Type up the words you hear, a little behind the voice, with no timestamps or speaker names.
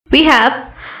we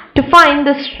have to find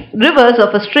the reverse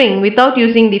of a string without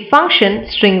using the function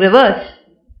string reverse.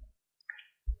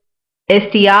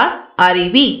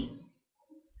 StrRev.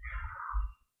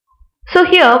 So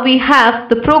here we have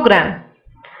the program.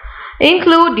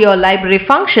 Include your library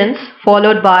functions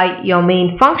followed by your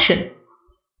main function.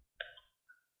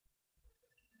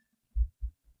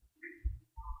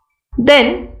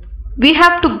 Then we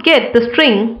have to get the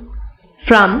string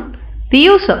from the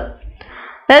user.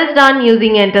 That is done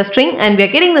using enter string, and we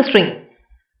are getting the string.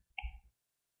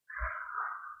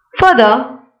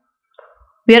 Further,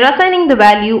 we are assigning the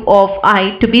value of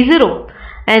I to be 0,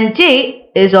 and j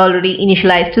is already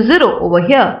initialized to 0 over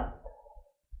here.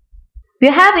 We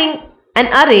are having an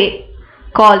array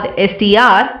called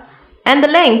str, and the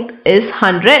length is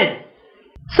 100.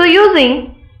 So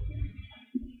using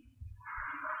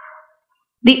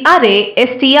the array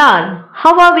str,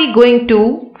 how are we going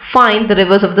to find the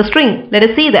reverse of the string? Let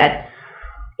us see that.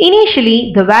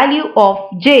 Initially, the value of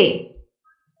j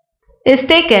is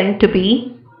taken to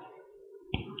be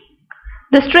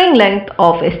the string length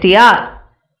of str.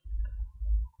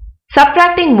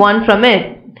 Subtracting 1 from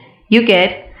it, you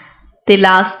get the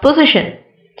last position.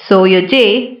 So your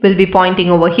j will be pointing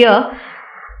over here,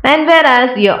 and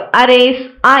whereas your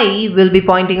array's I will be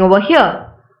pointing over here.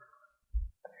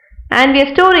 And we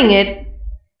are storing it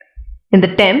in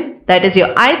the temp, that is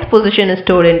your ith position is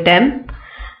stored in temp,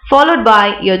 followed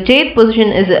by your jth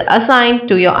position is assigned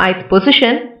to your ith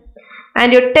position,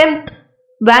 and your temp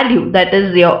value, that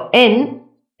is your n,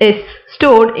 is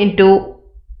stored into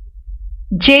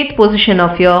jth position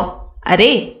of your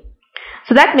array.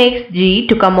 So that makes g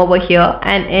to come over here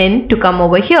and n to come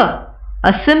over here.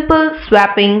 A simple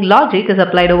swapping logic is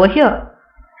applied over here.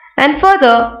 And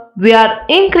further, we are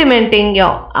incrementing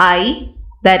your I,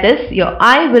 that is your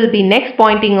I will be next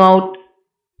pointing out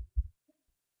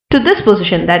to this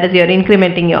position, that is you are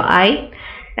incrementing your I,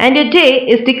 and your j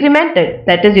is decremented,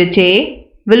 that is your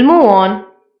j will move on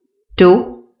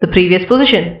to the previous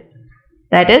position,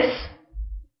 that is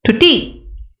to t,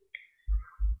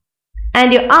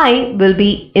 and your I will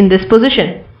be in this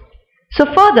position. So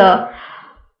further,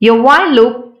 your while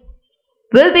loop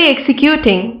will be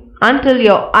executing until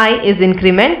your I is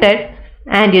incremented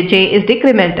and your j is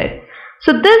decremented.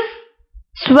 So this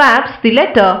swaps the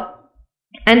letter,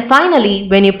 and finally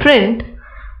when you print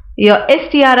your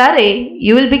str array,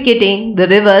 you will be getting the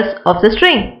reverse of the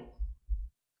string.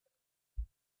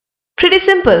 Pretty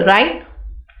simple, right?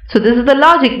 So this is the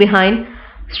logic behind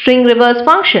string reverse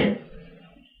function.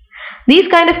 These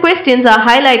kind of questions are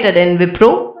highlighted in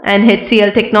Wipro and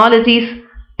HCL Technologies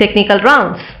technical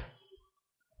rounds.